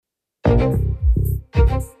Welcome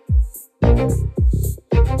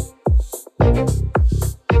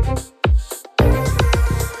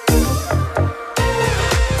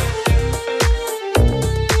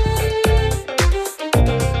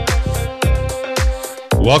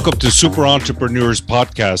to Super Entrepreneurs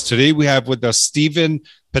Podcast. Today we have with us Stephen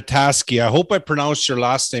Petasky. I hope I pronounced your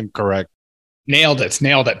last name correct. Nailed it.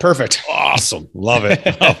 Perfect. Awesome. Love it.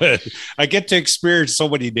 Love it. I get to experience so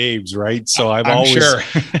many names, right? So I'm always sure.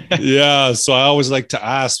 Yeah. So I always like to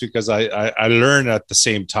ask because I learn at the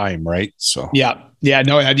same time, right? So yeah.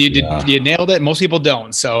 No, you nailed it. Most people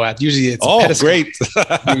don't. So usually it's great.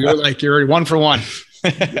 you're one for one.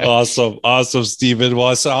 Awesome, Stephen.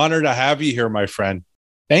 Well, it's an honor to have you here, my friend.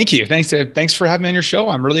 Thank you. Thanks for having me on your show.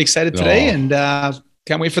 I'm really excited today and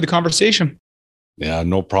can't wait for the conversation. Yeah,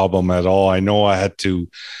 no problem at all. I know I had to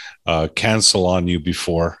cancel on you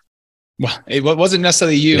before. Well, it wasn't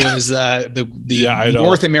necessarily you. It was the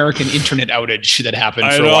North American internet outage that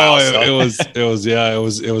happened for a while. So.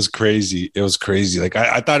 It was crazy. It was crazy. Like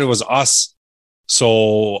I thought it was us.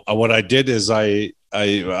 So what I did is I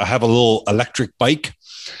have a little electric bike.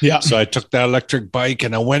 Yeah. So I took that electric bike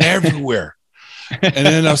and I went everywhere. And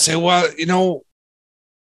then I'll say, well,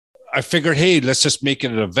 I figured, hey, let's just make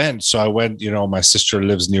it an event. So I went, my sister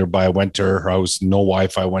lives nearby. I went to her house, no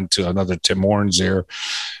Wi-Fi. I went to another Tim Hortons there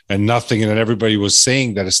and nothing. And then everybody was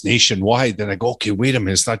saying that it's nationwide. Then I go, okay, wait a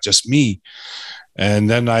minute. It's not just me. And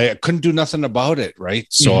then I couldn't do nothing about it. Right.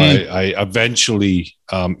 So I eventually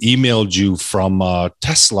emailed you from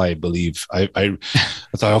Tesla, I believe. I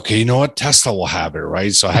thought, okay, you know what? Tesla will have it.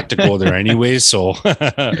 Right. So I had to go there anyway. So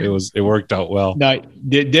it worked out well. No,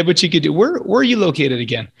 did what you could do. Where are you located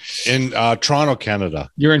again? In Toronto, Canada.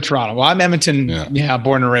 You're in Toronto. Well, I'm Edmonton,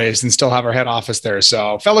 born and raised and still have our head office there.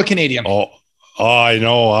 So fellow Canadian. Oh, I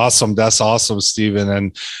know. Awesome. That's awesome, Stephen.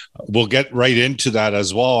 And we'll get right into that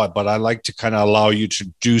as well. But I'd like to kind of allow you to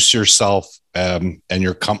introduce yourself and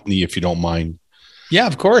your company, if you don't mind. Yeah,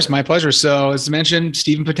 of course. My pleasure. So as mentioned,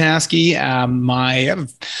 Stephen Petasky, I'm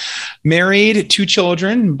married, 2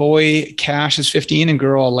 children, boy Cash is 15 and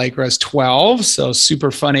girl Allegra is 12. So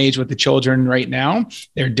super fun age with the children right now.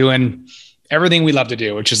 They're doing everything we love to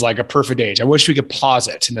do, which is like a perfect age. I wish we could pause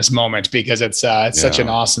it in this moment because it's such an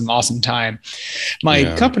awesome time. My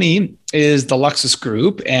company is the Luxus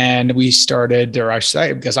Group, and we started, or I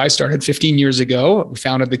say, because I started 15 years ago, we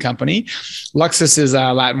founded the company. Luxus is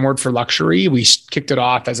a Latin word for luxury. We kicked it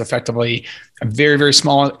off as effectively a very, very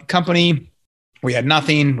small company. We had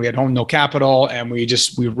nothing. We had no capital, and we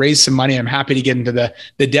raised some money. I'm happy to get into the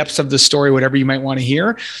depths of the story, whatever you might want to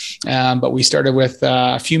hear. But we started with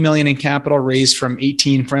a few million in capital raised from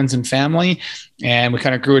 18 friends and family. And we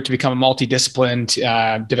kind of grew it to become a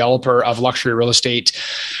multidisciplined developer of luxury real estate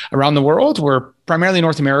around the world. We're primarily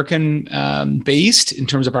North American based in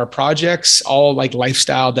terms of our projects, all like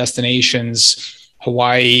lifestyle destinations,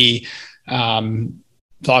 Hawaii,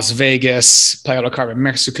 Las Vegas, Playa del Carmen,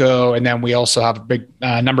 Mexico, and then we also have a big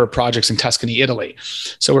number of projects in Tuscany, Italy.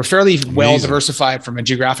 So we're fairly well diversified from a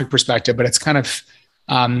geographic perspective, but it's kind of,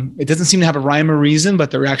 it doesn't seem to have a rhyme or reason,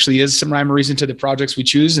 but there actually is some rhyme or reason to the projects we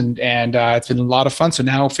choose. And it's been a lot of fun. So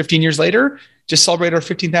now 15 years later, just celebrated our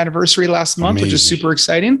 15th anniversary last month, which is super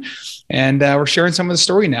exciting. And we're sharing some of the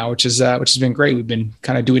story now, which has been great. We've been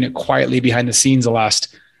kind of doing it quietly behind the scenes the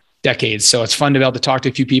last decades. So it's fun to be able to talk to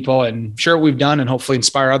a few people and share what we've done and hopefully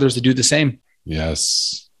inspire others to do the same.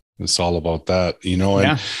 Yes. It's all about that,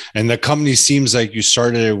 and the company seems like you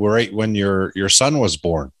started it right when your son was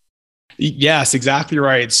born. Yes, exactly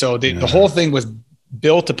right. So the whole thing was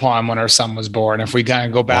built upon when our son was born. If we kind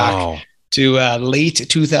of go back to late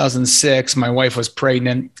 2006, my wife was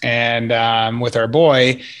pregnant and with our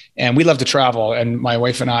boy, and we love to travel. And my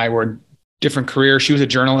wife and I were different careers. She was a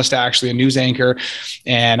journalist, actually a news anchor,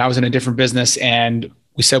 and I was in a different business. And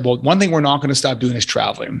we said, well, one thing we're not going to stop doing is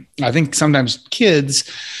traveling. I think sometimes kids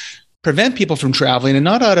prevent people from traveling, and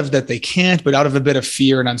not out of that they can't, but out of a bit of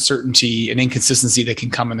fear and uncertainty and inconsistency that can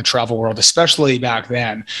come in the travel world, especially back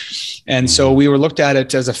then. And so we were looked at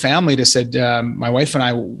it as a family to said, my wife and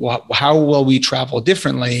I, how will we travel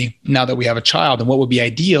differently now that we have a child, and what would be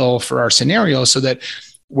ideal for our scenario so that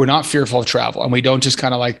we're not fearful of travel and we don't just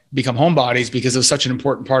kind of like become homebodies, because it's such an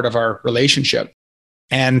important part of our relationship.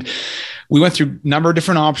 And we went through a number of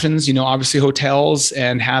different options, obviously hotels,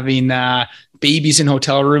 and having babies in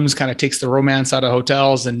hotel rooms kind of takes the romance out of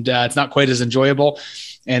hotels, and it's not quite as enjoyable.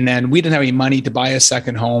 And then we didn't have any money to buy a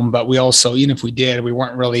second home, but we also, even if we did, we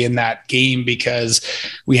weren't really in that game because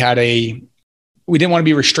we didn't want to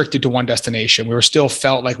be restricted to one destination. We were still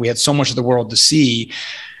felt like we had so much of the world to see.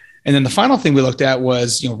 And then the final thing we looked at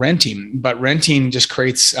was, renting, but renting just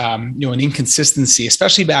creates, an inconsistency,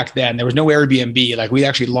 especially back then. There was no Airbnb. Like we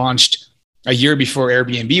actually launched a year before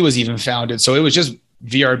Airbnb was even founded. So it was just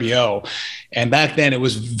VRBO. And back then it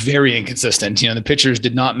was very inconsistent. The pictures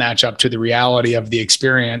did not match up to the reality of the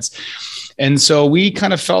experience. And so we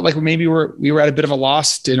kind of felt like maybe we were at a bit of a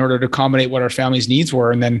loss in order to accommodate what our family's needs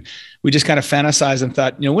were. And then we just kind of fantasized and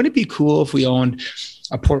thought, wouldn't it be cool if we owned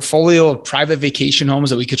a portfolio of private vacation homes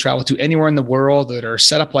that we could travel to anywhere in the world that are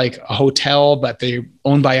set up like a hotel, but they're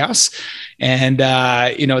owned by us. And,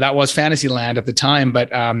 that was Fantasyland at the time.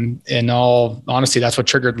 But in all honesty, that's what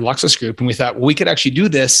triggered the Luxus Group. And we thought, well, we could actually do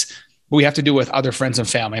this, but we have to do it with other friends and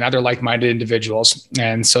family and other like-minded individuals.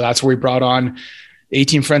 And so that's where we brought on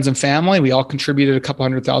 18 friends and family. We all contributed a couple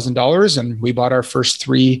 $100,000, and we bought our first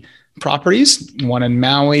 3 properties, one in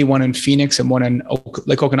Maui, one in Phoenix, and one in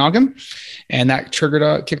Lake Okanagan. And that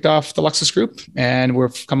kicked off the Luxus Group. And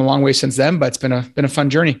we've come a long way since then, but it's been a fun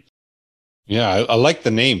journey. Yeah, I like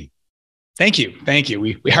the name. Thank you.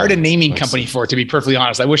 We hired a naming company for it, to be perfectly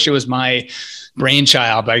honest. I wish it was my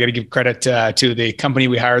brainchild, but I got to give credit to the company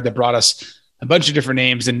we hired that brought us a bunch of different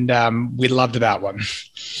names, and we loved that one.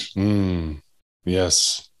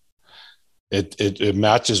 Yes. It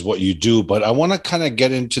matches what you do, but I want to kind of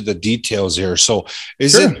get into the details here. So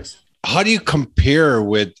how do you compare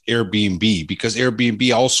with Airbnb? Because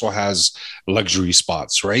Airbnb also has luxury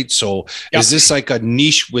spots, right? So is this like a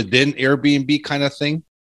niche within Airbnb kind of thing?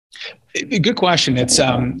 Good question. It's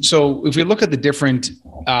so if we look at the different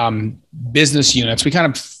business units, we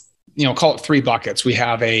kind of call it 3 buckets. We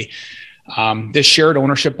have this shared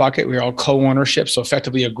ownership bucket. We're all co-ownership, so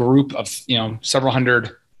effectively a group of several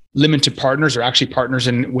hundred limited partners are actually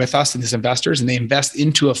partners with us and these investors, and they invest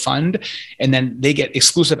into a fund, and then they get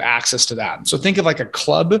exclusive access to that. So think of like a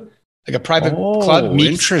club, like a private club meets.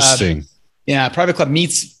 Interesting. Private club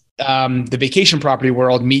meets the vacation property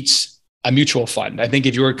world meets a mutual fund. I think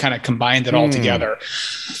if you were kind of combined it all together.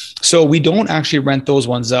 So we don't actually rent those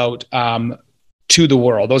ones out to the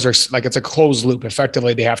world. Those are like, it's a closed loop.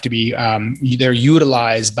 Effectively, they have to be, they're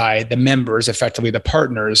utilized by the members, effectively the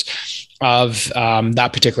partners of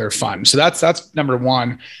that particular fund. So that's number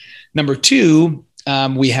one. Number two,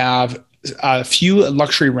 we have a few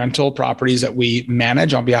luxury rental properties that we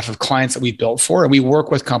manage on behalf of clients that we built for. And we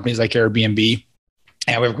work with companies like Airbnb,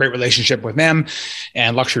 and we have a great relationship with them,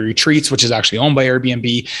 and Luxury Retreats, which is actually owned by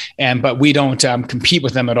Airbnb. But we don't compete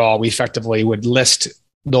with them at all. We effectively would list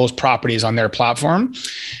those properties on their platform.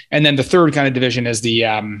 And then the third kind of division is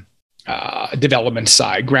the development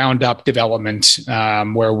side, ground up development,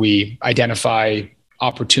 where we identify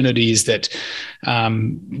opportunities that,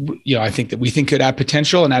 I think that we think could add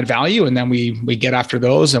potential and add value. And then we get after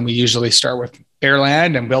those, and we usually start with bare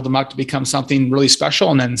land and build them up to become something really special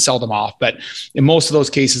and then sell them off. But in most of those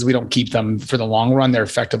cases, we don't keep them for the long run. They're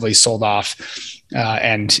effectively sold off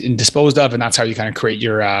and disposed of. And that's how you kind of create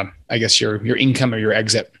your income or your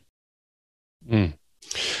exit.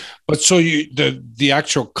 But so the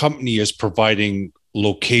actual company is providing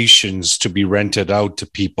locations to be rented out to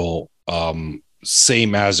people,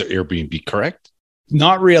 same as Airbnb, correct?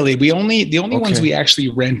 Not really. The only ones we actually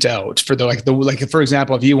rent out for for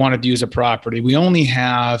example, if you wanted to use a property, we only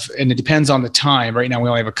have, and it depends on the time. Right now, we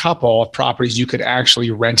only have a couple of properties you could actually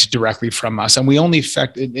rent directly from us, and we only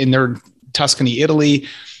in their Tuscany, Italy,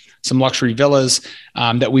 some luxury villas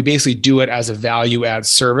that we basically do it as a value add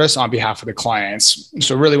service on behalf of the clients.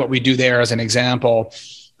 So really, what we do there, as an example,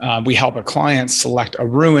 we help a client select a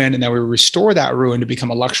ruin, and then we restore that ruin to become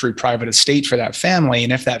a luxury private estate for that family.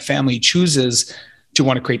 And if that family chooses to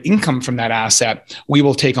want to create income from that asset, we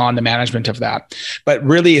will take on the management of that. But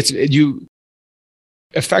really, you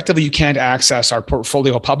can't access our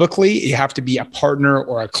portfolio publicly. You have to be a partner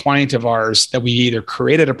or a client of ours that we either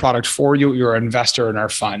created a product for you, you're an investor in our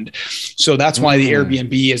fund. So that's why the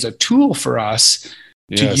Airbnb is a tool for us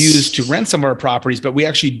to use to rent some of our properties, but we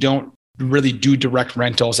actually don't really do direct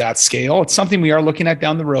rentals at scale. It's something we are looking at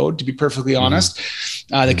down the road, to be perfectly honest.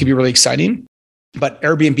 That could be really exciting. But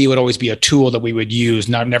Airbnb would always be a tool that we would use,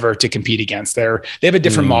 never to compete against. They have a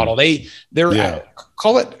different model. They're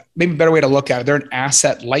call it, maybe a better way to look at it, they're an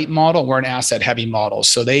asset light model. We're an asset heavy model.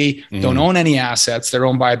 So they don't own any assets. They're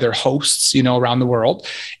owned by their hosts, around the world,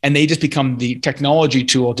 and they just become the technology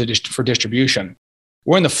tool for distribution.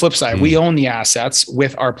 We're on the flip side. We own the assets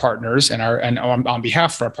with our partners and on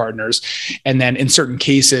behalf of our partners. And then in certain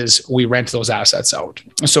cases, we rent those assets out.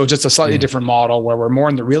 So just a slightly different model where we're more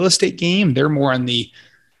in the real estate game. They're more in the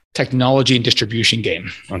technology and distribution game.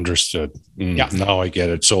 Understood. Yeah. Now I get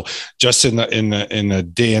it. So just in a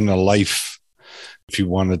day in the life, if you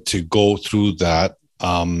wanted to go through that,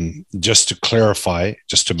 just to clarify,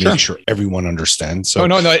 just to make sure everyone understands. So,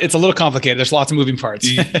 no, it's a little complicated. There's lots of moving parts.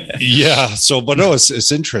 Yeah. So, but no,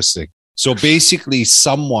 it's interesting. So basically,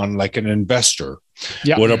 someone like an investor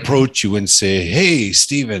would approach you and say, "Hey,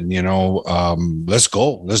 Steven, let's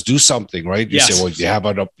go, let's do something." Right? You say, "Well, do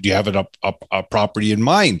you have a property in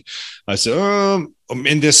mind?" I said,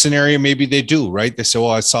 in this scenario, maybe they do. Right? They say,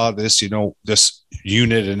 "Well, I saw this, this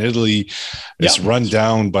unit in Italy, it's run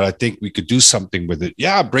down, but I think we could do something with it."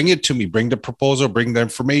 Yeah, bring it to me. Bring the proposal. Bring the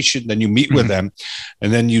information. Then you meet with them,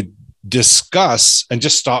 and then you discuss, and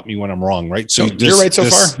just stop me when I'm wrong, right? So you're right so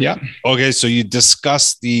far. Yeah. Okay. So you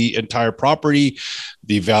discuss the entire property,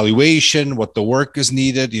 the valuation, what the work is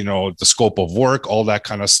needed, the scope of work, all that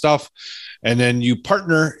kind of stuff. And then you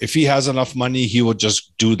partner. If he has enough money, he will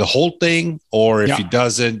just do the whole thing. Or if he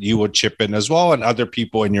doesn't, you would chip in as well. And other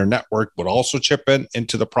people in your network would also chip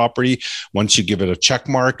into the property. Once you give it a check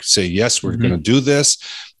mark, say, yes, we're going to do this.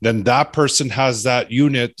 Then that person has that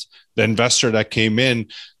unit, the investor that came in,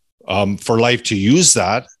 for life to use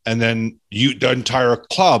that. And then the entire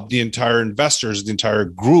club, the entire investors, the entire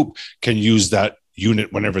group can use that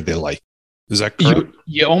unit whenever they like. Is that correct?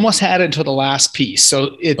 You almost had it until the last piece. So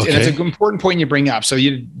and it's an important point you bring up. So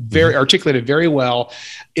you articulated very well.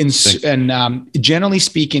 And generally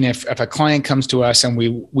speaking, if a client comes to us and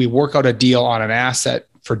we work out a deal on an asset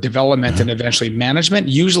for development and eventually management,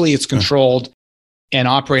 usually it's controlled and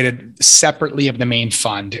operated separately of the main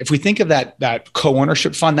fund. If we think of that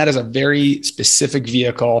co-ownership fund, that is a very specific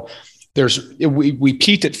vehicle. We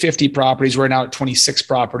peaked at 50 properties. We're now at 26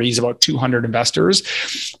 properties, about 200 investors.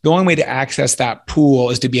 The only way to access that pool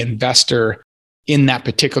is to be an investor in that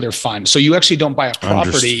particular fund. So you actually don't buy a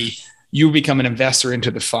property, you become an investor into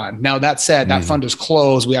the fund. Now that said, that fund is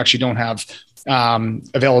closed. We actually don't have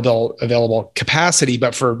available capacity,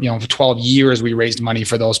 but for 12 years we raised money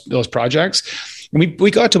for those projects. And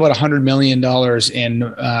we got to about $100 million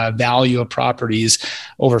in value of properties,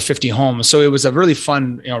 over 50 homes. So it was a really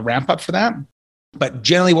fun ramp up for that. But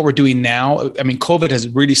generally what we're doing now, I mean, COVID has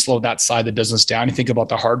really slowed that side of the business down. You think about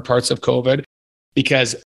the hard parts of COVID,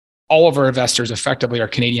 because all of our investors effectively are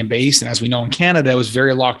Canadian based. And as we know in Canada, it was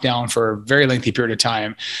very locked down for a very lengthy period of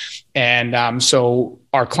time. And so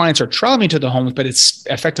our clients are traveling to the homes, but it's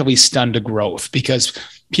effectively stunned growth because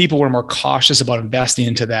people were more cautious about investing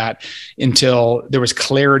into that until there was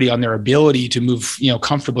clarity on their ability to move,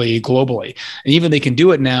 comfortably globally. And even they can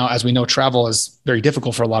do it now, as we know, travel is very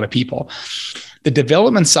difficult for a lot of people. The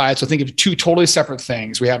development side, so think of two totally separate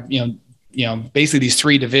things. We have, basically these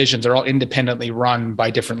three divisions are all independently run by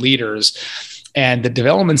different leaders. And the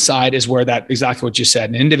development side is where that exactly what you said.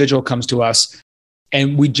 An individual comes to us,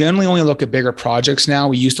 and we generally only look at bigger projects now.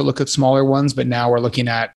 We used to look at smaller ones, but now we're looking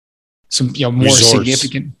at some, more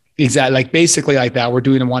significant. Exactly. Like basically like that. We're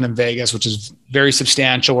doing one in Vegas, which is very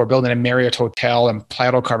substantial. We're building a Marriott hotel in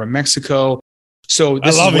Playa del Carmen, Mexico. So I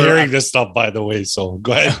love hearing this stuff, by the way. So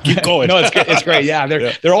go ahead, keep going. No, it's great. Yeah.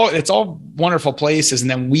 It's all wonderful places.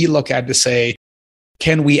 And then we look at to say,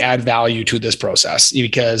 can we add value to this process?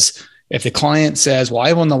 Because if the client says, well,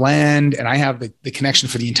 I own the land and I have the connection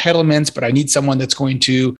for the entitlements, but I need someone that's going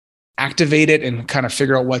to activate it and kind of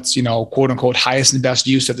figure out what's, quote unquote, highest and best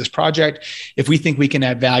use of this project. If we think we can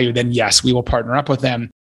add value, then yes, we will partner up with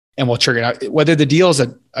them and we'll trigger it out. Whether the deal is a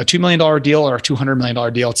 $2 million deal or a $200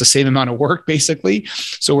 million deal, it's the same amount of work basically.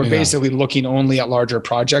 So we're basically looking only at larger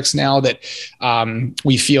projects now that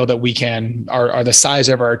we feel that we can, are the size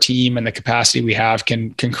of our team and the capacity we have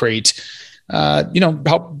can create,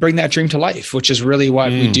 help bring that dream to life, which is really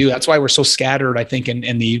what we do. That's why we're so scattered, I think,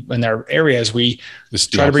 in their areas. We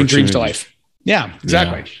try to bring dreams to life. Yeah,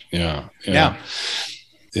 exactly. Yeah.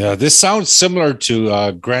 This sounds similar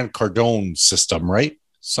to Grant Cardone's system, right?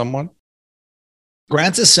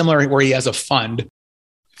 Grant's is similar where he has a fund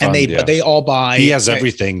and they all buy. He has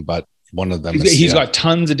everything, but one of them he's got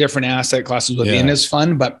tons of different asset classes within his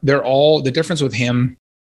fund, but they're all, the difference with him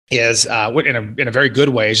is in a very good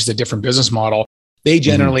way, it's just a different business model. They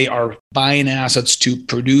generally are buying assets to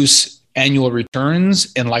produce annual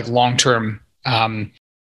returns and like long-term,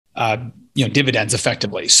 dividends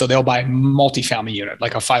effectively. So they'll buy a multifamily unit,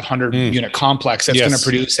 like a 500 unit complex that's going to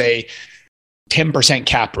produce a 10%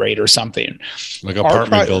 cap rate or something. Like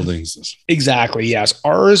apartment buildings. Exactly. Yes.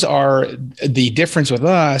 Ours are, the difference with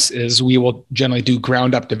us is we will generally do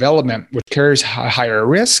ground up development, which carries higher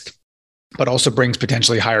risk, but also brings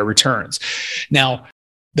potentially higher returns. Now,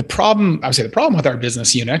 the problem with our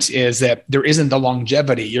business unit is that there isn't the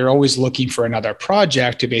longevity. You're always looking for another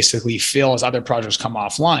project to basically fill as other projects come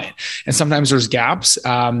offline. And sometimes there's gaps,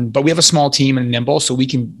 but we have a small team and nimble, so we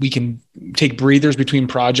can take breathers between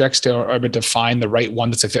projects to find the right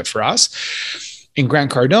one that's a fit for us. in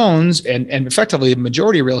Grant Cardone's and effectively the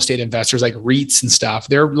majority of real estate investors like REITs and stuff,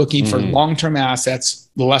 they're looking for long-term assets,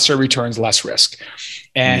 lesser returns, less risk.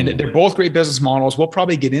 And they're both great business models. We'll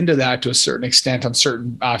probably get into that to a certain extent on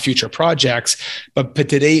certain future projects. But to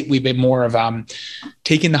date, we've been more of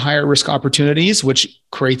taking the higher risk opportunities, which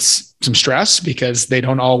creates some stress because they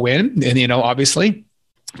don't all win. And, obviously.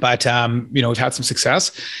 But, we've had some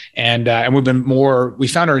success and we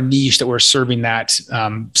found our niche that we're serving that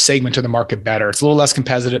segment of the market better. It's a little less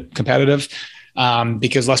competitive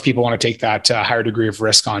because less people want to take that higher degree of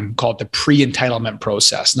risk on, call it the pre-entitlement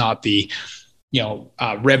process, not the,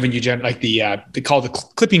 revenue like they call the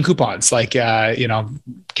clipping coupons, like,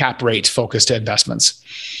 cap rate focused investments.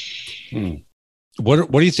 What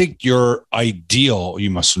do you think your ideal, you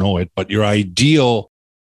must know it, but your ideal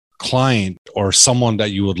client or someone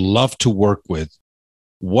that you would love to work with,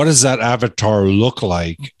 what does that avatar look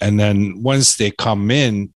like? And then once they come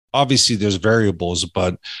in, obviously there's variables,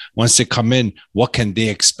 but once they come in, what can they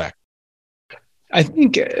expect? I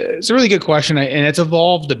think it's a really good question, and it's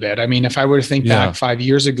evolved a bit. I mean, if I were to think back 5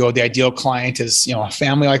 years ago, the ideal client is, a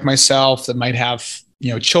family like myself that might have,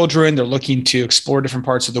 children. They're looking to explore different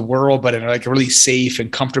parts of the world, but in like a really safe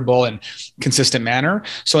and comfortable and consistent manner.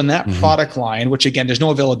 So in that product line, which again, there's no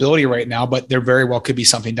availability right now, but there very well could be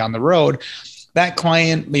something down the road. That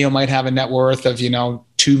client, might have a net worth of,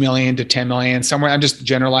 2 million to 10 million somewhere. I'm just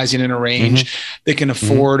generalizing in a range. They can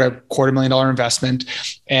afford a $250,000 investment,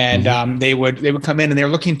 and they would come in and they're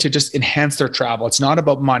looking to just enhance their travel. It's not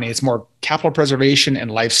about money. It's more capital preservation and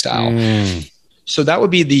lifestyle. So that would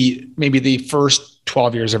be maybe the first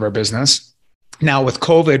 12 years of our business. Now with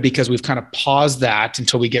COVID, because we've kind of paused that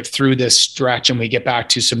until we get through this stretch and we get back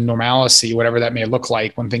to some normalcy, whatever that may look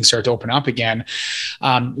like when things start to open up again,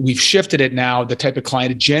 we've shifted it now. The type of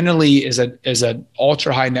client generally is an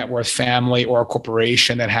ultra high net worth family or a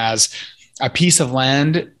corporation that has a piece of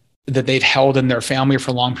land that they've held in their family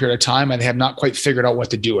for a long period of time, and they have not quite figured out what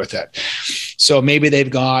to do with it. So maybe they've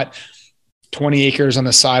got 20 acres on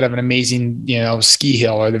the side of an amazing, ski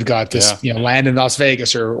hill, or they've got this, land in Las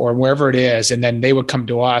Vegas or wherever it is. And then they would come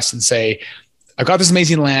to us and say, I've got this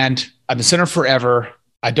amazing land. I've been sitting forever.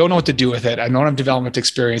 I don't know what to do with it. I don't have development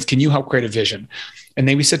experience. Can you help create a vision? And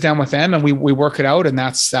then we sit down with them and we work it out. And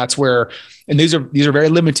that's where, and these are very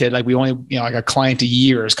limited. Like we only, like a client a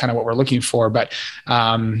year is kind of what we're looking for. But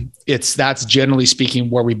that's generally speaking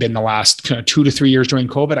where we've been the last 2 to 3 years during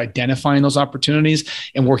COVID, identifying those opportunities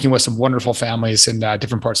and working with some wonderful families in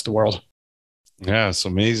different parts of the world. Yeah, it's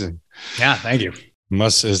amazing. Yeah, thank you.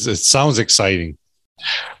 It sounds exciting.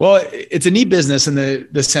 Well, it's a neat business in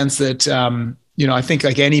the sense that, I think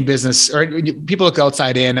like any business, or people look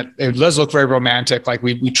outside in, it does look very romantic. Like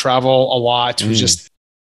we travel a lot. We're just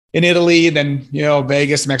in Italy, then,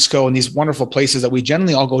 Vegas, Mexico, and these wonderful places that we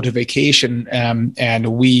generally all go to vacation and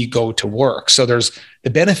we go to work. So there's the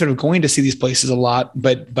benefit of going to see these places a lot,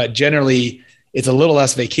 but generally it's a little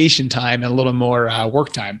less vacation time and a little more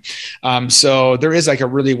work time. So there is like a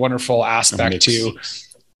really wonderful aspect to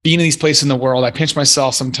being in these places in the world. I pinch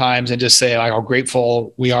myself sometimes and just say like how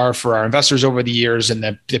grateful we are for our investors over the years and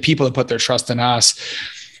the people that put their trust in us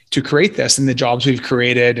to create this and the jobs we've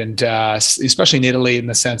created. And especially in Italy, in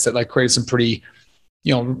the sense that like created some pretty,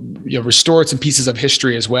 restored some pieces of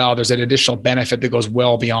history as well. There's an additional benefit that goes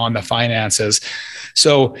well beyond the finances.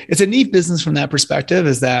 So it's a neat business from that perspective,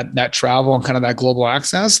 is that travel and kind of that global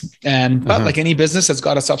access. But like any business, it's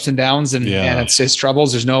got its ups and downs and its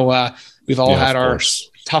troubles. There's no, we've all had our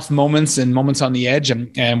tough moments and moments on the edge,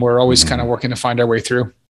 and we're always kind of working to find our way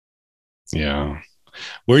through. Yeah.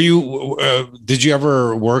 Did you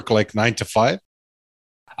ever work like 9 to 5?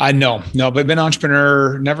 No, but been an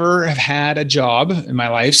entrepreneur, never have had a job in my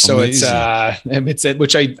life. So amazing. It's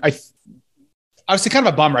which I was kind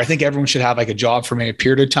of a bummer. I think everyone should have like a job for a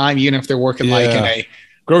period of time, even if they're working like in a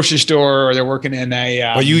grocery store or they're working in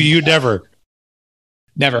a, but you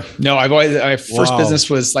Never. No, my first business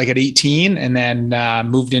was like at 18, and then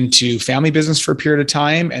moved into family business for a period of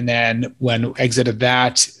time. And then when exited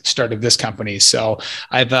that, started this company. So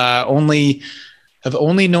I've only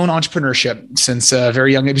known entrepreneurship since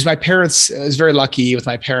very young. Because my parents, I was very lucky with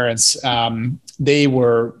my parents. They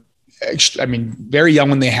were, very young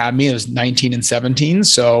when they had me. It was 19 and 17.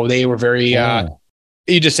 So they were very,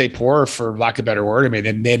 you just say poor for lack of a better word. I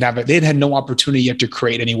mean, they'd had no opportunity yet to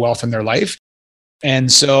create any wealth in their life.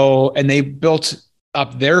 And they built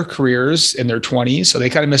up their careers in their 20s. So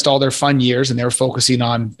they kind of missed all their fun years and they were focusing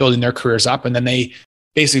on building their careers up. And then they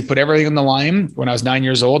basically put everything on the line when I was 9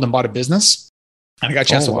 years old and bought a business. And I got a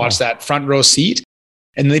chance to watch that front row seat.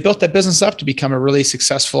 And they built that business up to become a really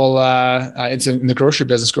successful, in the grocery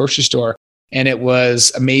business, grocery store. And it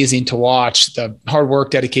was amazing to watch the hard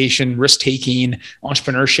work, dedication, risk-taking,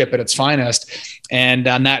 entrepreneurship at its finest. And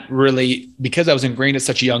that really, because I was ingrained at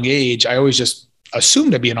such a young age, I always just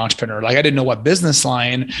assumed to be an entrepreneur. Like I didn't know what business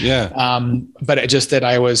line, but it just that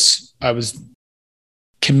I was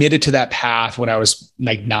committed to that path when I was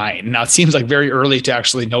like 9. Now it seems like very early to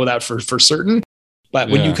actually know that for certain, but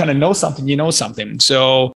when you kind of know something, you know something.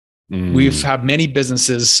 So we've had many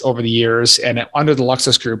businesses over the years, and under the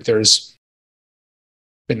Luxus Group, there's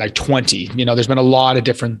been like 20, there's been a lot of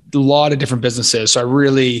different businesses. So I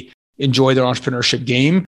really enjoy the entrepreneurship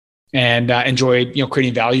game and enjoy,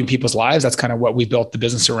 creating value in people's lives. That's kind of what we built the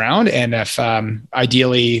business around. And if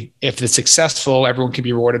ideally, if it's successful, everyone can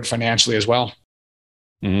be rewarded financially as well.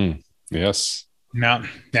 Yes.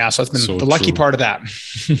 Yeah. So that's been the lucky part of that.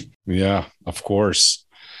 Yeah, of course.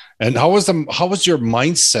 And how was your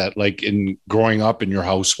mindset like in growing up in your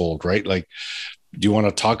household, right? Like, do you want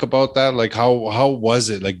to talk about that? Like, how was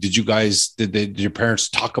it? Like, did your parents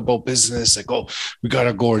talk about business? Like, oh, we got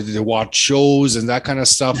to go, or did they watch shows and that kind of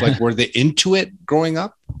stuff? Like, were they into it growing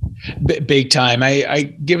up? Big time. I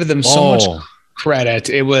give them so much credit.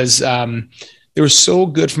 It was, they were so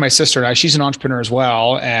good for my sister and I. She's an entrepreneur as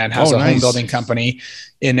well and has a home building company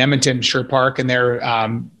in Edmonton, Sherwood Park. And they're,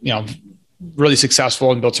 really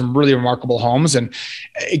successful and built some really remarkable homes. And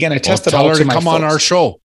again, I tested tell all her to to come on our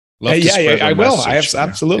show. I will. I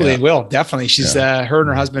absolutely will. Definitely. She's her and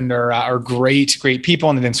her husband are great people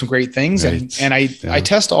and they've done some great things. Right. And I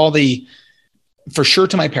test all for sure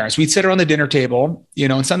to my parents. We'd sit around the dinner table,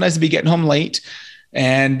 and sometimes they'd be getting home late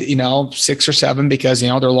and, 6 or 7 because,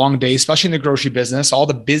 they're long days, especially in the grocery business, all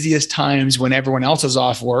the busiest times when everyone else is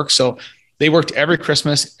off work. So they worked every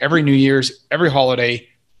Christmas, every New Year's, every holiday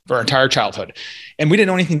for our entire childhood. And we didn't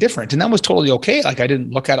know anything different. And that was totally okay. Like I didn't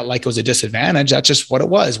look at it like it was a disadvantage. That's just what it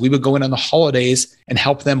was. We would go in on the holidays and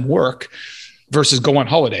help them work versus go on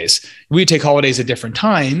holidays. We'd take holidays at different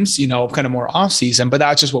times, kind of more off season, but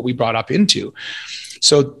that's just what we brought up into.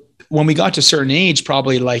 So when we got to a certain age,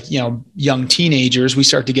 probably like, young teenagers, we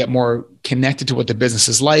start to get more connected to what the business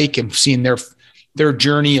is like and seeing their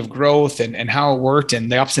journey of growth and how it worked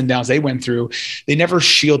and the ups and downs they went through. They never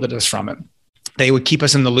shielded us from it. They would keep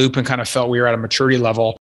us in the loop and kind of felt we were at a maturity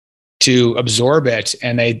level to absorb it.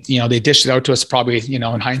 And they dished it out to us probably, in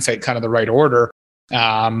hindsight, kind of the right order,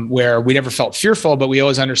 where we never felt fearful, but we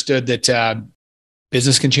always understood that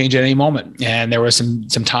business can change at any moment. And there were some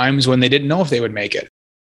times when they didn't know if they would make it.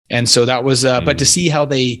 And so that was, but to see how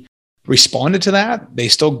they responded to that, they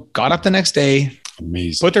still got up the next day,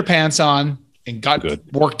 amazing, put their pants on and got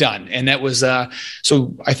work done. And that was,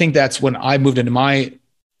 so I think that's when I moved into my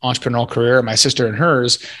entrepreneurial career, my sister and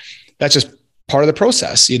hers. That's just part of the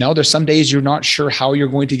process. There's some days you're not sure how you're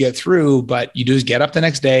going to get through, but you just get up the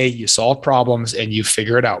next day, you solve problems and you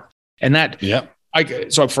figure it out. And that,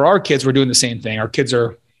 so for our kids, we're doing the same thing. Our kids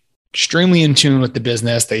are extremely in tune with the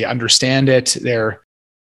business. They understand it. They're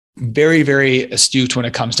very, very astute when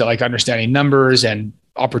it comes to like understanding numbers and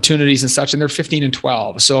opportunities and such. And they're 15 and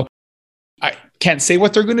 12. So I can't say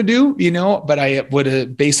what they're going to do, but I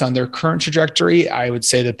would, based on their current trajectory, I would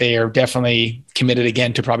say that they are definitely committed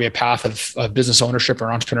again to probably a path of business ownership or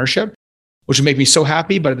entrepreneurship, which would make me so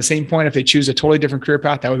happy. But at the same point, if they choose a totally different career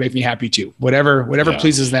path, that would make me happy too. Whatever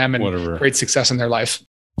pleases them and create success in their life.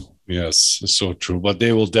 Yes, it's so true. But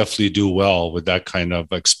they will definitely do well with that kind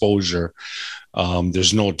of exposure.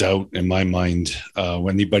 There's no doubt in my mind,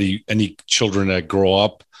 any children that grow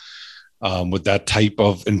up with that type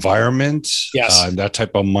of environment, and that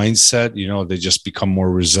type of mindset, they just become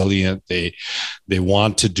more resilient. They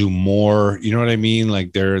want to do more. You know what I mean?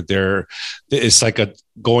 Like it's like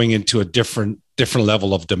going into a different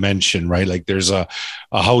level of dimension, right? Like there's a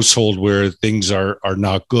household where things are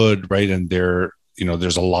not good, right? And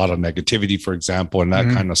there's a lot of negativity, for example, and that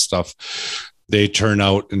kind of stuff. They turn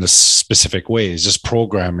out in a specific way. It's just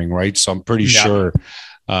programming, right? So I'm pretty sure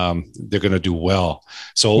they're going to do well.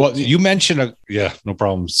 So you mentioned, no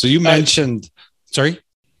problem. So you mentioned, sorry.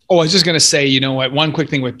 Oh, I was just going to say, one quick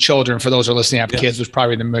thing with children, for those who are listening, have kids, which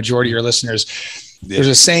probably the majority of your listeners, there's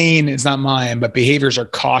a saying, it's not mine, but behaviors are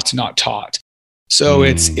caught, not taught. So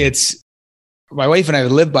it's my wife and I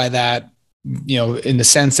live by that, in the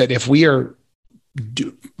sense that if we are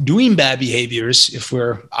doing bad behaviors, if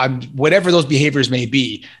we're whatever those behaviors may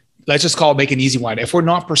be, let's just call it, make an easy one. If we're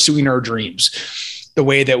not pursuing our dreams the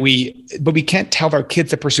way that but we can't tell our kids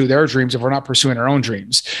to pursue their dreams if we're not pursuing our own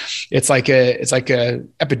dreams. It's like a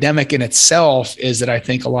epidemic in itself, is that I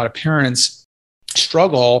think a lot of parents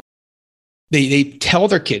struggle they tell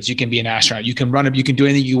their kids, you can be an astronaut, you can run up, you can do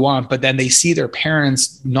anything you want, but then they see their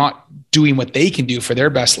parents not doing what they can do for their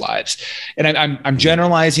best lives. And I'm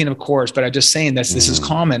generalizing, of course, but I'm just saying this is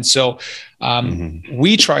common. So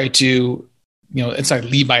we try to, it's like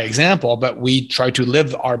lead by example, but we try to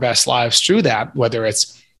live our best lives through that, whether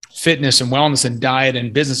it's fitness and wellness and diet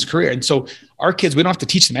and business and career. And so our kids, we don't have to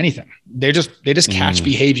teach them anything. They just catch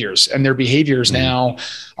behaviors, and their behaviors now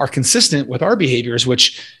are consistent with our behaviors,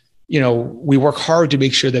 which, we work hard to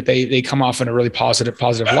make sure that they come off in a really positive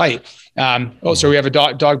light. So we have a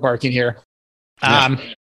dog barking here. So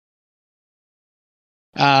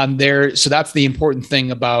that's the important thing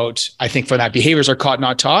about, I think, for that, behaviors are caught,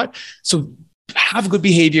 not taught. So have good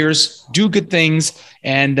behaviors, do good things.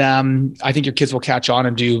 And I think your kids will catch on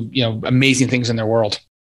and do, amazing things in their world.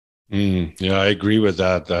 Yeah, I agree with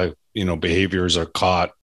that. Behaviors are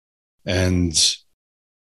caught, and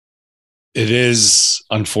it is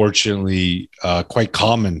unfortunately quite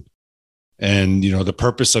common. And, the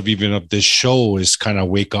purpose of this show is kind of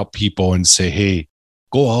wake up people and say, hey,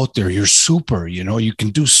 go out there. You're super, you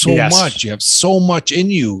can do so much. You have so much in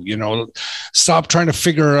you, stop trying to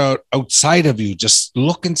figure out outside of you. Just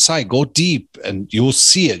look inside, go deep, and you'll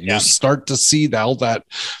see it. You'll start to see all that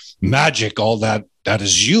magic, all that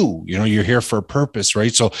is you, you're here for a purpose,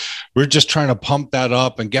 right? So we're just trying to pump that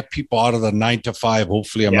up and get people out of the 9 to 5.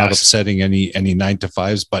 Hopefully I'm not upsetting any 9 to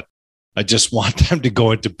 5s, but I just want them to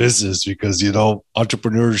go into business because,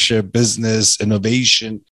 entrepreneurship, business,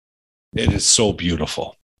 innovation, it is so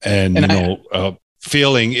beautiful. And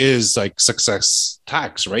failing is like success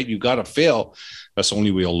tax, right? You got to fail. That's the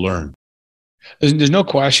only way you'll learn. There's no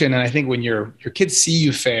question. And I think when your kids see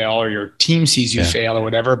you fail, or your team sees you fail or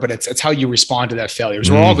whatever, but it's how you respond to that failure.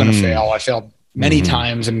 We're all going to fail. I failed many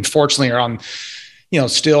times, and fortunately are on,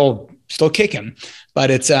 still kicking.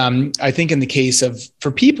 But it's, I think in the case of,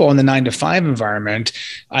 for people in the 9 to 5 environment,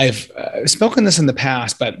 I've spoken this in the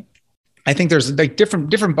past, but I think there's like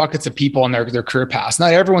different buckets of people on their career paths.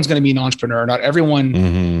 Not everyone's going to be an entrepreneur. Not everyone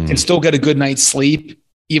can still get a good night's sleep,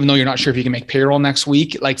 even though you're not sure if you can make payroll next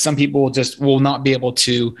week. Like some people will not be able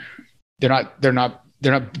to, they're not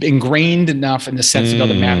ingrained enough in the sense to be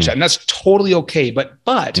able to manage that. And that's totally okay. But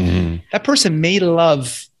that person may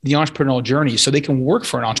love the entrepreneurial journey, so they can work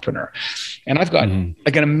for an entrepreneur. And I've got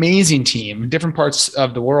like an amazing team in different parts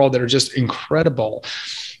of the world that are just incredible,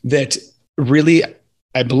 that really,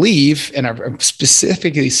 I believe, and are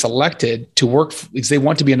specifically selected to work because they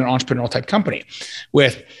want to be in an entrepreneurial type company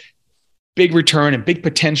with big return and big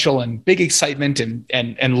potential and big excitement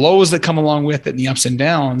and lows that come along with it and the ups and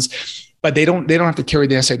downs. But they don't have to carry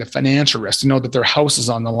the financial risk to know that their house is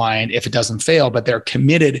on the line if it doesn't fail, but they're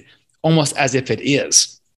committed almost as if it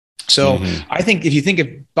is. So I think if you think of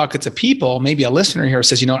buckets of people, maybe a listener here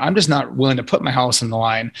says, I'm just not willing to put my house on the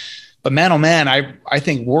line. But man, oh man, I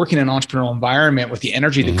think working in an entrepreneurial environment with the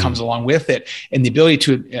energy that comes along with it and the ability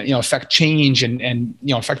to affect change and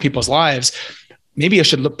affect people's lives, maybe I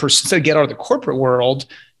should instead of get out of the corporate world,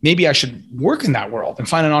 maybe I should work in that world and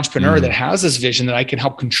find an entrepreneur that has this vision that I can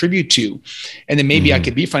help contribute to. And then maybe I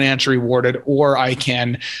could be financially rewarded, or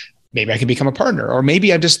maybe I can become a partner, or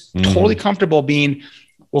maybe I'm just totally comfortable being,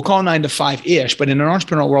 we'll call 9 to 5-ish, but in an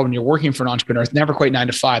entrepreneurial world, when you're working for an entrepreneur, it's never quite 9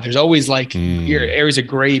 to 5. There's always like areas of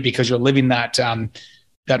gray because you're living that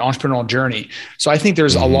entrepreneurial journey. So I think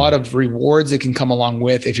there's a lot of rewards that can come along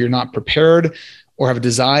with if you're not prepared or have a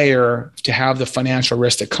desire to have the financial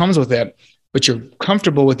risk that comes with it, but you're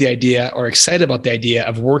comfortable with the idea or excited about the idea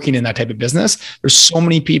of working in that type of business. There's so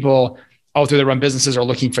many people out there that run businesses are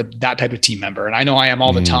looking for that type of team member. And I know I am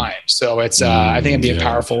all the time. So it's, I think it'd be a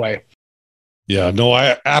powerful way. Yeah, no,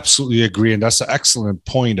 I absolutely agree. And that's an excellent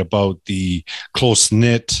point about the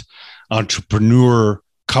close-knit entrepreneur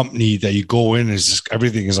company that you go in, is just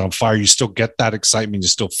everything is on fire. You still get that excitement. You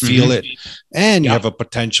still feel it. And you have a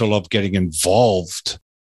potential of getting involved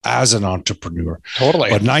as an entrepreneur.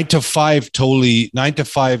 Totally. But 9 to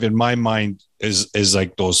 5 in my mind is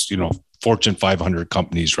like those, Fortune 500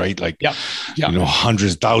 companies, right? Like,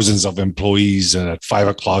 hundreds, thousands of employees, and at 5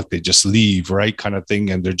 o'clock, they just leave, right? Kind of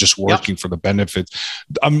thing. And they're just working for the benefits.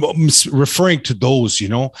 I'm referring to those,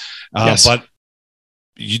 but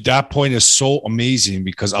that point is so amazing,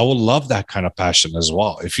 because I would love that kind of passion as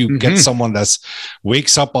well. If you get someone that's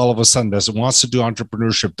wakes up all of a sudden, wants to do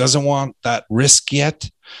entrepreneurship, doesn't want that risk yet,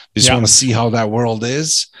 they just want to see how that world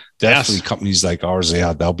is. Definitely companies like ours,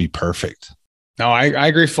 that'll be perfect. No, I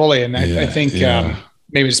agree fully. And I think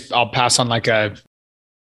maybe I'll pass on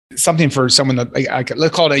something for someone that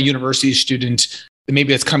let's call it a university student that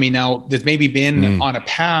maybe that's coming out, that's maybe been on a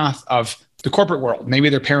path of the corporate world. Maybe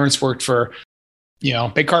their parents worked for,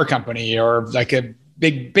 big car company, or like a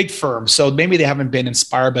big firms. So maybe they haven't been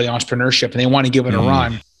inspired by the entrepreneurship and they want to give it a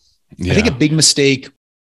run. Yeah. I think a big mistake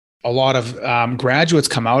a lot of graduates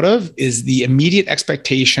come out of is the immediate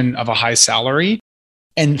expectation of a high salary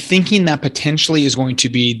and thinking that potentially is going to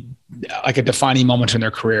be like a defining moment in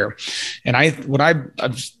their career. And I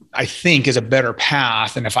think is a better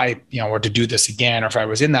path. And if I, were to do this again, or if I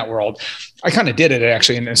was in that world, I kind of did it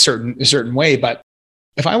actually in a certain way. But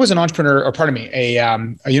if I was an entrepreneur, or pardon me, a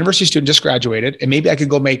university student just graduated, and maybe I could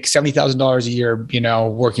go make $70,000 a year,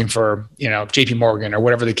 working for, JP Morgan or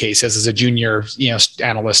whatever the case is as a junior,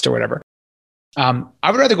 analyst or whatever.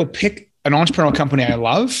 I would rather go pick an entrepreneurial company I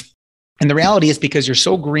love. And the reality is, because you're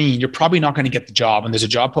so green, you're probably not going to get the job when there's a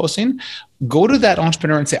job posting. Go to that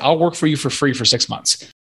entrepreneur and say, I'll work for you for free for 6 months.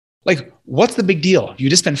 Like, what's the big deal?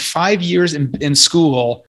 You just spent 5 years in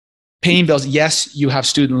school paying bills. Yes, you have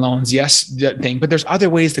student loans. Yes, that thing, but there's other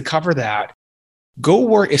ways to cover that. Go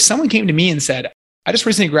work. If someone came to me and said, I just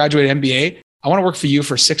recently graduated MBA, I want to work for you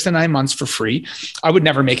for 6 to 9 months for free. I would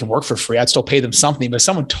never make them work for free. I'd still pay them something. But if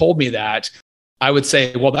someone told me that, I would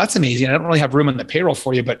say, well, that's amazing. I don't really have room on the payroll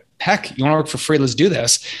for you, but heck, you want to work for free? Let's do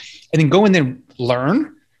this. And then go in there,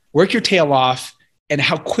 learn, work your tail off, and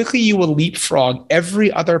how quickly you will leapfrog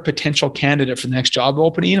every other potential candidate for the next job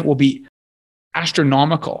opening will be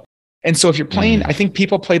astronomical. And so if you're playing, I think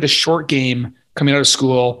people play the short game coming out of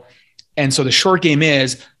school. And so the short game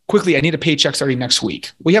is quickly, I need a paycheck starting next week.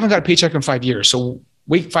 We haven't got a paycheck in 5 years. So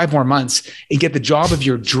wait 5 more months and get the job of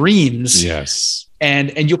your dreams. Yes.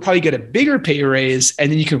 And you'll probably get a bigger pay raise,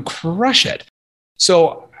 and then you can crush it.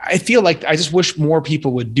 So I feel like I just wish more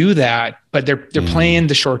people would do that, but they're playing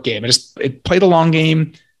the short game. Play the long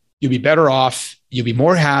game. You'll be better off. You'll be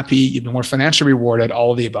more happy. You'll be more financially rewarded,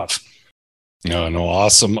 all of the above. No,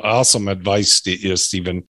 awesome advice,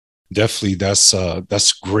 Stephen. Definitely,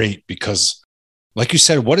 that's great, because, like you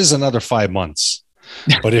said, what is another 5 months?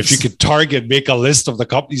 But if you could make a list of the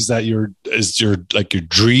companies that your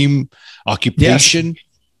dream occupation.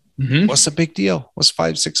 Yes. What's the big deal? What's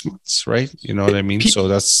 5-6 months, right? You know what I mean? So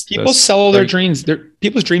people sell their dreams.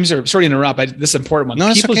 People's dreams are, sorry to interrupt, this is an important one.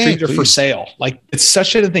 No, people's okay, dreams are for sale. Like, it's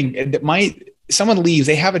such a thing that someone leaves,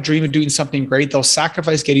 they have a dream of doing something great. They'll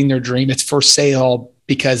sacrifice getting their dream. It's for sale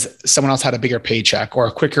because someone else had a bigger paycheck or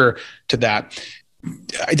a quicker to that.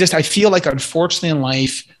 I feel like, unfortunately, in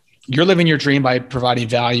life, you're living your dream by providing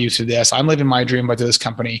value to this. I'm living my dream by this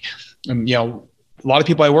company. A lot of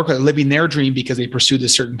people I work with are living their dream because they pursued a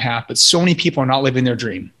certain path, but so many people are not living their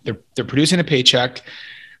dream. They're producing a paycheck,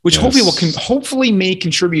 which hopefully may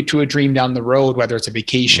contribute to a dream down the road, whether it's a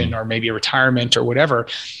vacation or maybe a retirement or whatever.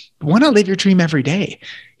 But why not live your dream every day?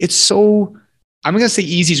 It's so, I'm going to say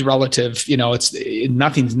easy is relative.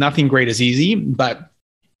 Nothing great is easy, but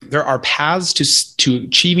there are paths to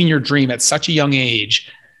achieving your dream at such a young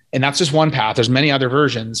age. And that's just one path. There's many other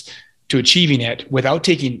versions to achieving it without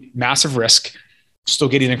taking massive risk, still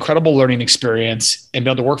getting an incredible learning experience, and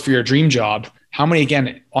be able to work for your dream job. How many,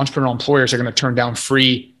 again, entrepreneurial employers are going to turn down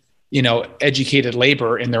free, educated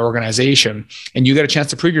labor in their organization, and you get a chance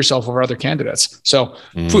to prove yourself over other candidates. So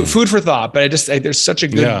food for thought, but there's such a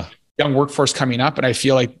good young workforce coming up. And I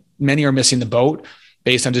feel like many are missing the boat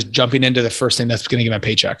based on just jumping into the first thing that's going to give them a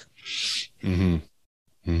paycheck. Mm-hmm.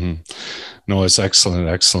 Mm-hmm. No, it's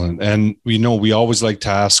excellent. And we always like to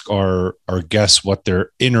ask our guests what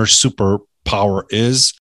their inner superpower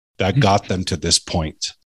is that got them to this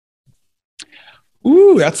point.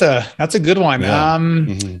 Ooh, that's a good one.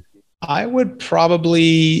 Yeah. I would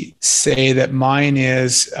probably say that mine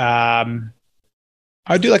is maybe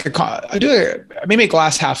a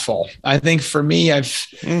glass half full. I think for me,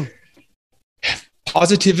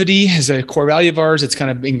 positivity is a core value of ours. It's kind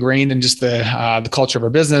of ingrained in just the culture of our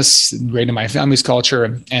business, ingrained in my family's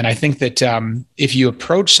culture. And I think that if you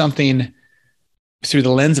approach something through the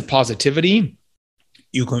lens of positivity,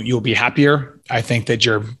 you'll be happier. I think that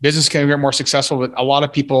your business can get more successful, but a lot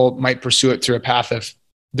of people might pursue it through a path of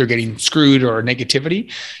they're getting screwed or negativity.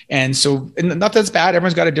 And so, and not that's bad.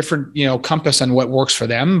 Everyone's got a different, compass on what works for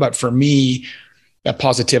them. But for me, that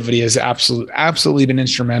positivity has absolutely been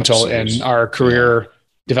instrumental in our career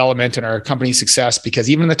development and our company success, because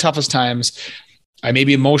even in the toughest times, I may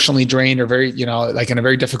be emotionally drained or very, like in a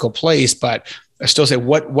very difficult place, but I still say,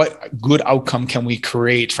 what good outcome can we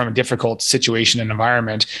create from a difficult situation and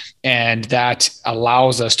environment? And that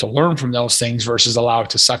allows us to learn from those things versus allow it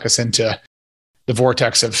to suck us into the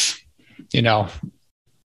vortex of,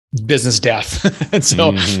 business death. And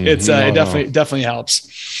so it definitely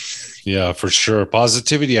helps. Yeah, for sure.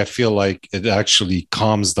 Positivity, I feel like it actually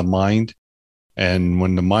calms the mind. And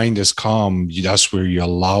when the mind is calm, that's where you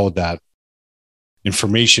allow that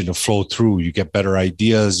information to flow through. You get better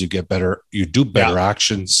ideas, you do better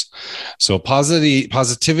actions. So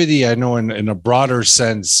positivity, I know in a broader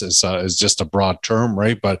sense is just a broad term,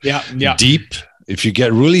 right? But deep, if you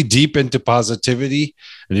get really deep into positivity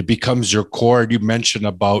and it becomes your core, you mentioned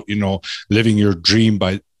about, living your dream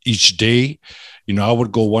by each day. I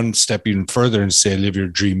would go one step even further and say, live your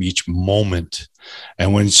dream each moment.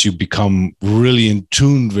 And once you become really in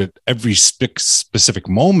tune with every specific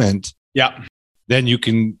moment, then you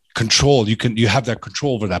can control, you have that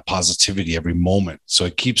control over that positivity every moment. So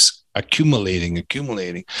it keeps accumulating.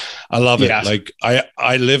 I love it. Like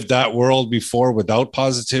I lived that world before without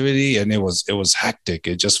positivity, and it was hectic.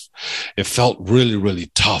 It felt really,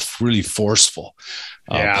 really tough, really forceful.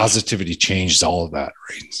 Positivity changed all of that,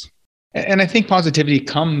 right? And I think positivity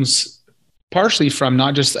comes partially from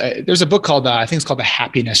not just, there's a book called, I think it's called The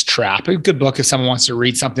Happiness Trap. A good book if someone wants to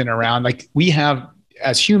read something around, like we have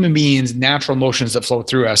as human beings, natural emotions that flow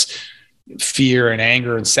through us, fear and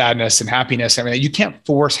anger and sadness and happiness. I mean, you can't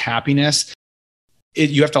force happiness.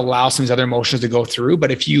 You have to allow some of these other emotions to go through.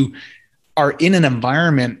 But if you are in an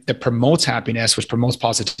environment that promotes happiness, which promotes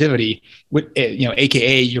positivity,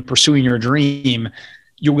 AKA you're pursuing your dream,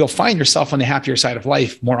 you will find yourself on the happier side of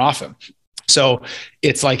life more often. So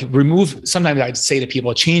it's like sometimes I'd say to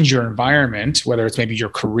people, change your environment, whether it's maybe your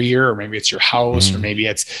career or maybe it's your house or maybe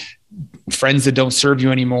it's friends that don't serve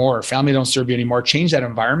you anymore or family don't serve you anymore. Change that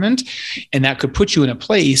environment. And that could put you in a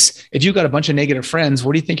place. If you've got a bunch of negative friends,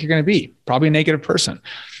 what do you think you're going to be? Probably a negative person.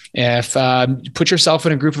 If you put yourself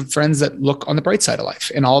in a group of friends that look on the bright side of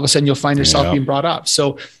life, and all of a sudden you'll find yourself being brought up.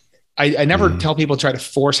 So I never tell people to try to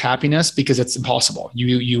force happiness because it's impossible.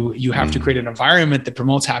 You have to create an environment that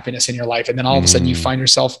promotes happiness in your life. And then all of a sudden you find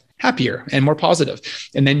yourself happier and more positive.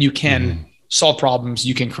 And then you can solve problems.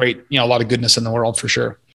 You can create, a lot of goodness in the world for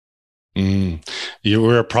sure.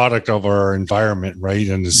 We're a product of our environment, right?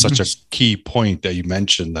 And it's such a key point that you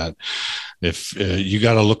mentioned, that if you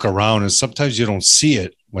got to look around, and sometimes you don't see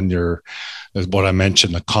it when you're, what I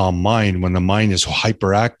mentioned, the calm mind, when the mind is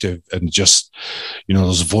hyperactive and just,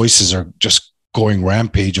 those voices are just going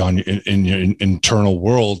rampage on in your internal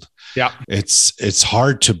world. Yeah. It's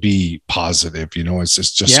hard to be positive,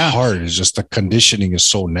 it's just hard. It's just the conditioning is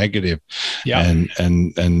so negative. Yeah.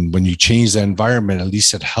 And when you change the environment, at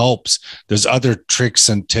least it helps. There's other tricks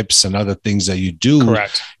and tips and other things that you do,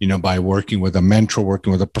 correct, by working with a mentor,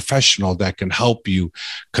 working with a professional that can help you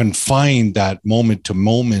confine that moment to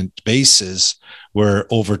moment basis, where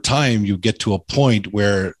over time you get to a point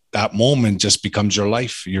where that moment just becomes your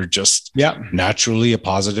life. You're just naturally a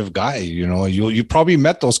positive guy. You probably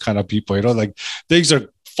met those kind of people, like things are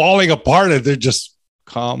falling apart and they're just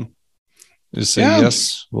calm. They say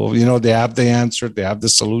yes. Well, they have the answer. They have the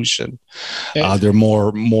solution. They're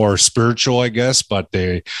more spiritual, I guess, but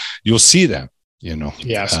you'll see them,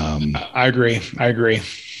 Yes. I agree.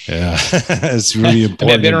 Yeah. It's really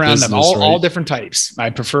important. I've been around them, all different types. I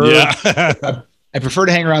prefer I prefer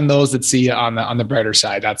to hang around those that see on the brighter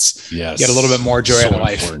side. That's get a little bit more joy out of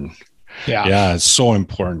life. Important. Yeah, it's so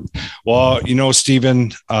important. Well,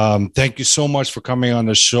 Stephen, thank you so much for coming on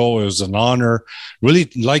the show. It was an honor.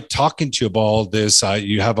 Really like talking to you about all this.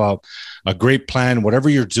 You have a great plan. Whatever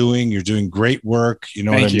you're doing great work. You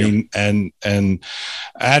know what I mean? And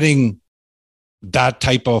adding that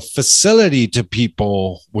type of facility to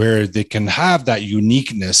people where they can have that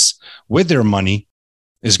uniqueness with their money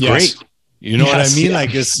is great. You know what I mean?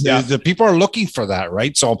 Like the people are looking for that,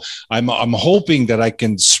 right? So I'm hoping that I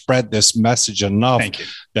can spread this message enough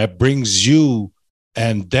that brings you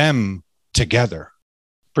and them together.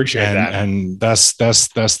 Appreciate that. And that's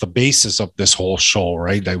the basis of this whole show,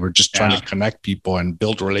 right? That we're just trying to connect people and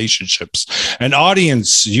build relationships. And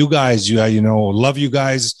audience, you guys, love you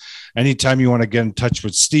guys. Anytime you want to get in touch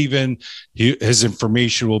with Stephen, his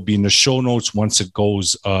information will be in the show notes once it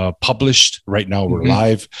goes published. Right now, we're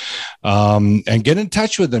live. And get in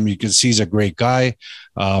touch with him. You can see he's a great guy.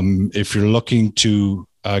 If you're looking to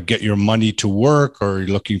get your money to work, or you're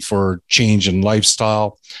looking for change in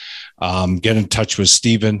lifestyle, get in touch with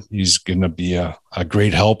Stephen. He's going to be a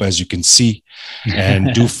great help, as you can see.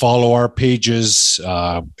 And do follow our pages,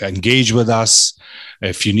 engage with us.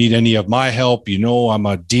 If you need any of my help, I'm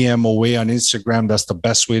a DM away on Instagram. That's the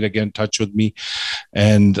best way to get in touch with me.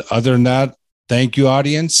 And other than that, thank you,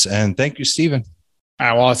 audience. And thank you, Stephen.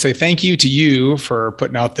 Well, I'd say thank you to you for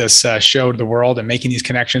putting out this show to the world and making these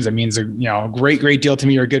connections. It means a great deal to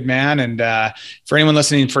me. You're a good man. And for anyone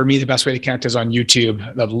listening, for me, the best way to connect is on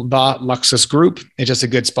YouTube. The Luxus Group is just a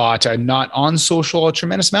good spot. Not on social a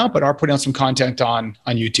tremendous amount, but are putting out some content on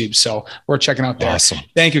YouTube. So we're checking out there. Awesome.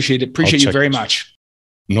 Thank you, Sheed. Appreciate you very much.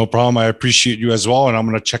 No problem. I appreciate you as well. And I'm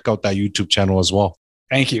going to check out that YouTube channel as well.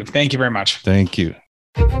 Thank you. Thank you very much. Thank you.